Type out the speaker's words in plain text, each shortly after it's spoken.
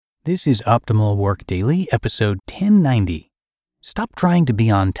This is Optimal Work Daily, episode 1090. Stop Trying to Be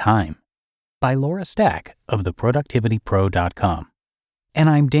on Time by Laura Stack of theproductivitypro.com. And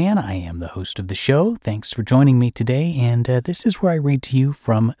I'm Dan. I am the host of the show. Thanks for joining me today. And this is where I read to you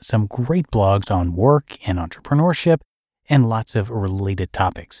from some great blogs on work and entrepreneurship and lots of related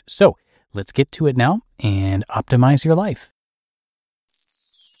topics. So let's get to it now and optimize your life.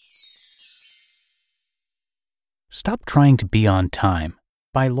 Stop Trying to Be on Time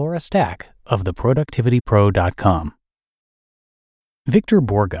by Laura Stack of theproductivitypro.com. Victor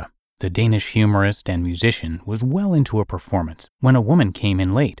Borge, the Danish humorist and musician, was well into a performance when a woman came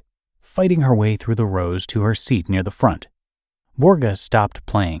in late, fighting her way through the rows to her seat near the front. Borge stopped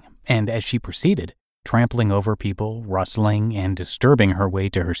playing, and as she proceeded, trampling over people, rustling, and disturbing her way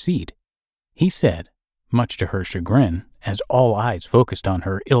to her seat, he said, much to her chagrin, as all eyes focused on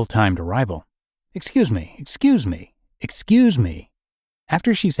her ill-timed arrival, "Excuse me, excuse me, excuse me."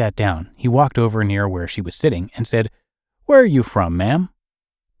 After she sat down, he walked over near where she was sitting and said, "Where are you from, ma'am?"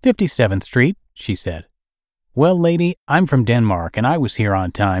 57th Street, she said. "Well, lady, I'm from Denmark, and I was here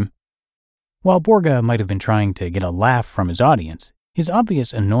on time." While Borge might have been trying to get a laugh from his audience, his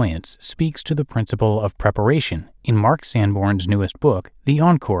obvious annoyance speaks to the principle of preparation in Mark Sanborn's newest book, The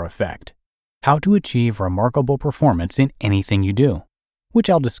Encore Effect: How to Achieve Remarkable Performance in Anything You Do, which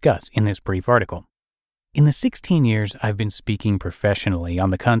I'll discuss in this brief article. In the 16 years I've been speaking professionally on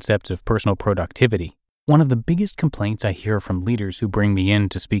the concepts of personal productivity, one of the biggest complaints I hear from leaders who bring me in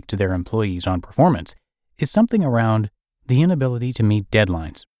to speak to their employees on performance is something around the inability to meet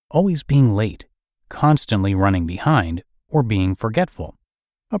deadlines, always being late, constantly running behind, or being forgetful,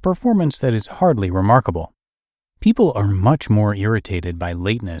 a performance that is hardly remarkable. People are much more irritated by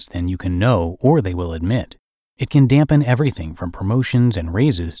lateness than you can know or they will admit. It can dampen everything from promotions and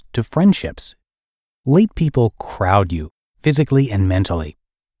raises to friendships. Late people crowd you, physically and mentally.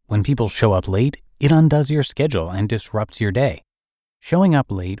 When people show up late, it undoes your schedule and disrupts your day. Showing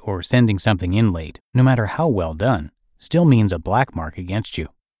up late or sending something in late, no matter how well done, still means a black mark against you.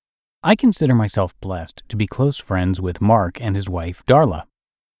 I consider myself blessed to be close friends with Mark and his wife, Darla.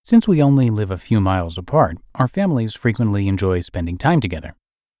 Since we only live a few miles apart, our families frequently enjoy spending time together.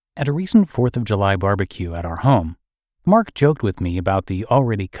 At a recent 4th of July barbecue at our home, Mark joked with me about the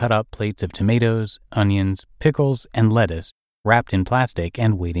already cut-up plates of tomatoes, onions, pickles, and lettuce wrapped in plastic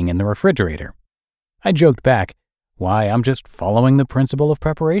and waiting in the refrigerator. I joked back, "Why, I'm just following the principle of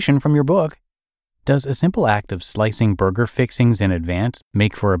preparation from your book." Does a simple act of slicing burger fixings in advance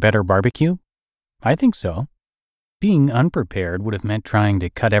make for a better barbecue? I think so. Being unprepared would have meant trying to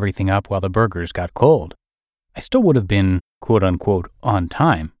cut everything up while the burgers got cold. I still would have been, quote-unquote, on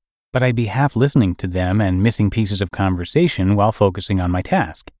time, but I'd be half listening to them and missing pieces of conversation while focusing on my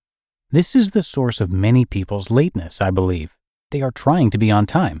task. This is the source of many people's lateness, I believe. They are trying to be on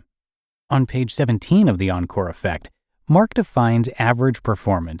time. On page 17 of The Encore Effect, Mark defines average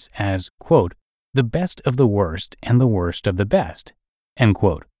performance as, quote, "the best of the worst and the worst of the best," end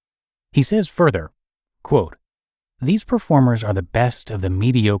quote. He says further, quote, "These performers are the best of the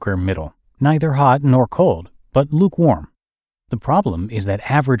mediocre middle, neither hot nor cold, but lukewarm. The problem is that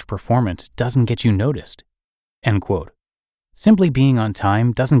average performance doesn't get you noticed," end quote. Simply being on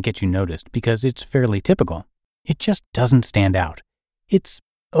time doesn't get you noticed because it's fairly typical. It just doesn't stand out. It's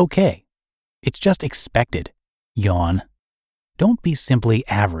okay. It's just expected. Yawn. Don't be simply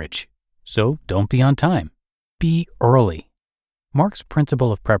average. So don't be on time. Be early. Mark's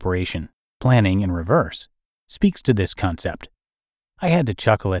principle of preparation, planning in reverse, speaks to this concept. I had to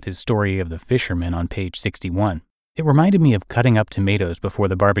chuckle at his story of the fisherman on page 61. It reminded me of cutting up tomatoes before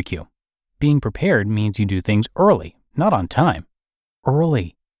the barbecue. Being prepared means you do things early, not on time.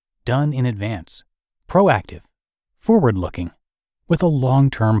 Early, done in advance, proactive, forward-looking, with a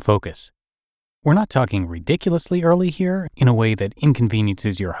long-term focus. We're not talking ridiculously early here in a way that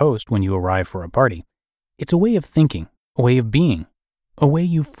inconveniences your host when you arrive for a party. It's a way of thinking, a way of being, a way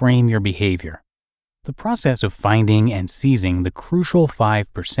you frame your behavior. The process of finding and seizing the crucial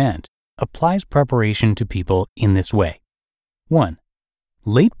 5% applies preparation to people in this way. 1.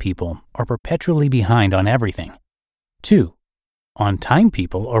 Late people are perpetually behind on everything. 2. On-time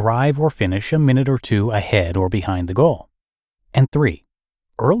people arrive or finish a minute or two ahead or behind the goal. And 3.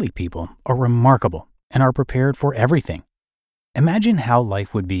 Early people are remarkable and are prepared for everything. Imagine how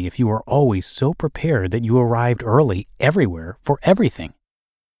life would be if you were always so prepared that you arrived early everywhere for everything.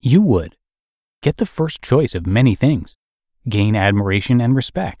 You would get the first choice of many things, gain admiration and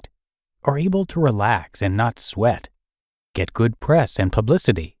respect, are able to relax and not sweat, get good press and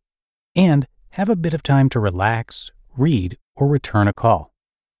publicity, and have a bit of time to relax, read, or return a call.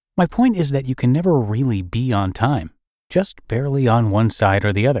 My point is that you can never really be on time. just barely on one side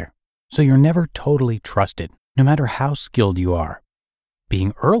or the other, so you're never totally trusted, no matter how skilled you are.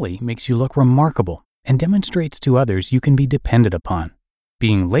 Being early makes you look remarkable and demonstrates to others you can be depended upon.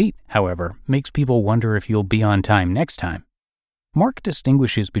 Being late, however, makes people wonder if you'll be on time next time. Mark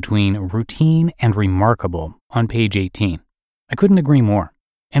distinguishes between routine and remarkable on page 18. I couldn't agree more,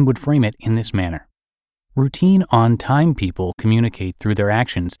 and would frame it in this manner. Routine on-time people communicate through their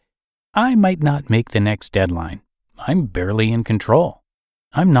actions. I might not make the next deadline. I'm barely in control.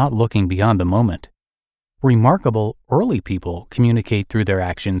 I'm not looking beyond the moment. Remarkable early people communicate through their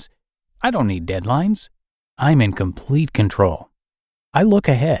actions. I don't need deadlines. I'm in complete control. I look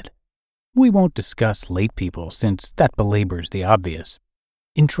ahead. We won't discuss late people since that belabors the obvious.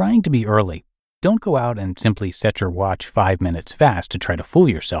 In trying to be early, don't go out and simply set your watch 5 minutes fast to try to fool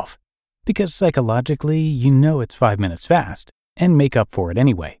yourself, because psychologically you know it's 5 minutes fast and make up for it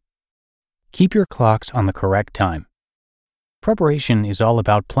anyway. Keep your clocks on the correct time. Preparation is all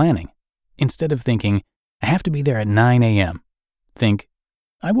about planning. Instead of thinking, I have to be there at 9 a.m., think,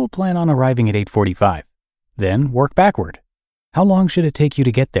 I will plan on arriving at 8:45. Then work backward. How long should it take you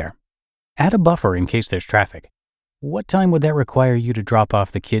to get there? Add a buffer in case there's traffic. What time would that require you to drop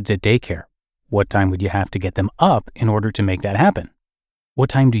off the kids at daycare? What time would you have to get them up in order to make that happen? What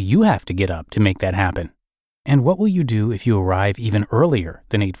time do you have to get up to make that happen? And what will you do if you arrive even earlier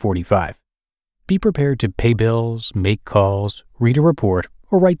than 8:45? Be prepared to pay bills, make calls, read a report,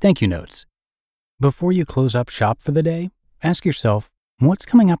 or write thank you notes. Before you close up shop for the day, ask yourself, what's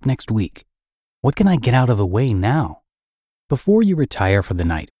coming up next week? What can I get out of the way now? Before you retire for the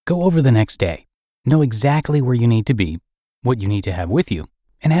night, go over the next day. Know exactly where you need to be, what you need to have with you,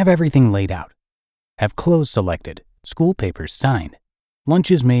 and have everything laid out. Have clothes selected, school papers signed,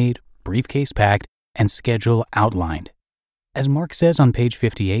 lunches made, briefcase packed, and schedule outlined. As Mark says on page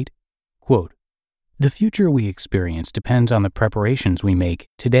 58, quote, "The future we experience depends on the preparations we make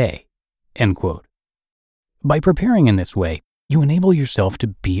today," end quote. By preparing in this way, you enable yourself to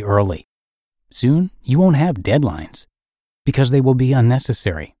be early. Soon, you won't have deadlines, because they will be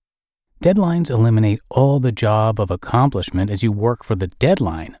unnecessary. Deadlines eliminate all the job of accomplishment as you work for the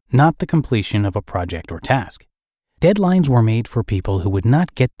deadline, not the completion of a project or task. Deadlines were made for people who would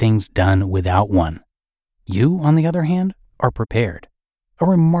not get things done without one. You, on the other hand, are prepared, a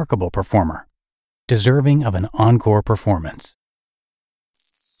remarkable performer, deserving of an encore performance.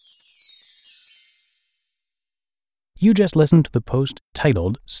 You just listened to the post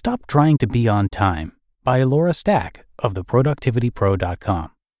titled "Stop Trying to Be on Time" by Laura Stack of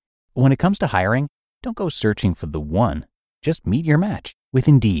theproductivitypro.com. When it comes to hiring, don't go searching for the one. Just meet your match with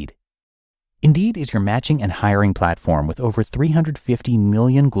Indeed. Indeed is your matching and hiring platform with over 350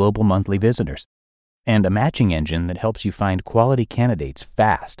 million global monthly visitors, and a matching engine that helps you find quality candidates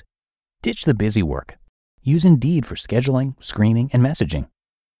fast. Ditch the busy work. Use Indeed for scheduling, screening, and messaging.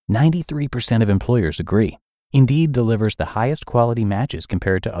 93% of employers agree. Indeed delivers the highest quality matches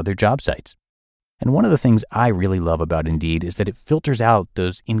compared to other job sites. And one of the things I really love about Indeed is that it filters out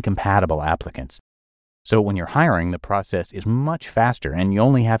those incompatible applicants. So when you're hiring, the process is much faster and you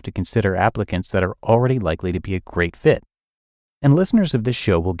only have to consider applicants that are already likely to be a great fit. And listeners of this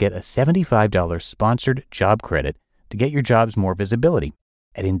show will get a $75 sponsored job credit to get your jobs more visibility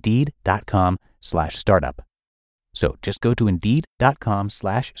at Indeed.com/startup. So just go to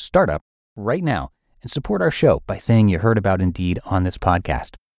Indeed.com/startup right now and support our show by saying you heard about Indeed on this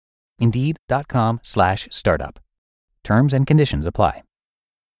podcast. Indeed.com/startup. Terms and conditions apply.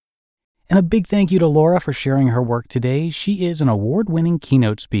 And a big thank you to Laura for sharing her work today. She is an award-winning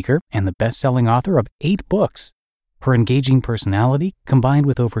keynote speaker and the best-selling author of 8 books. Her engaging personality, combined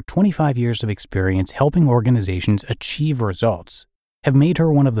with over 25 years of experience helping organizations achieve results, have made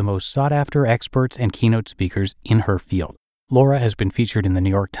her one of the most sought-after experts and keynote speakers in her field. Laura has been featured in the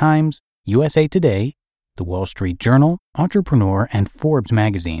New York Times, USA Today, The Wall Street Journal, Entrepreneur, and Forbes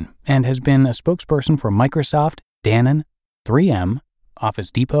magazine, and has been a spokesperson for Microsoft, Danone, 3M,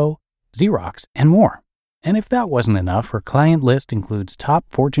 Office Depot, Xerox, and more. And if that wasn't enough, her client list includes top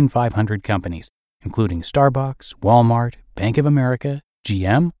Fortune 500 companies, including Starbucks, Walmart, Bank of America,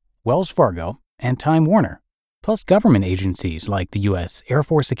 GM, Wells Fargo, and Time Warner, plus government agencies like the U.S. Air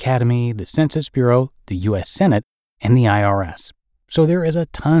Force Academy, the Census Bureau, the U.S. Senate, and the IRS. So there is a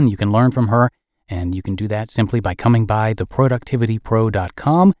ton you can learn from her, and you can do that simply by coming by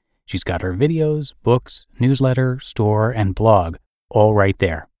theproductivitypro.com. She's got her videos, books, newsletter, store, and blog all right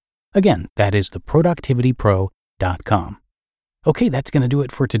there. Again, that is theproductivitypro.com. Okay, that's going to do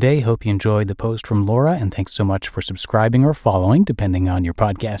it for today. Hope you enjoyed the post from Laura, and thanks so much for subscribing or following, depending on your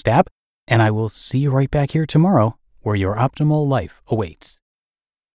podcast app. And I will see you right back here tomorrow, where your optimal life awaits.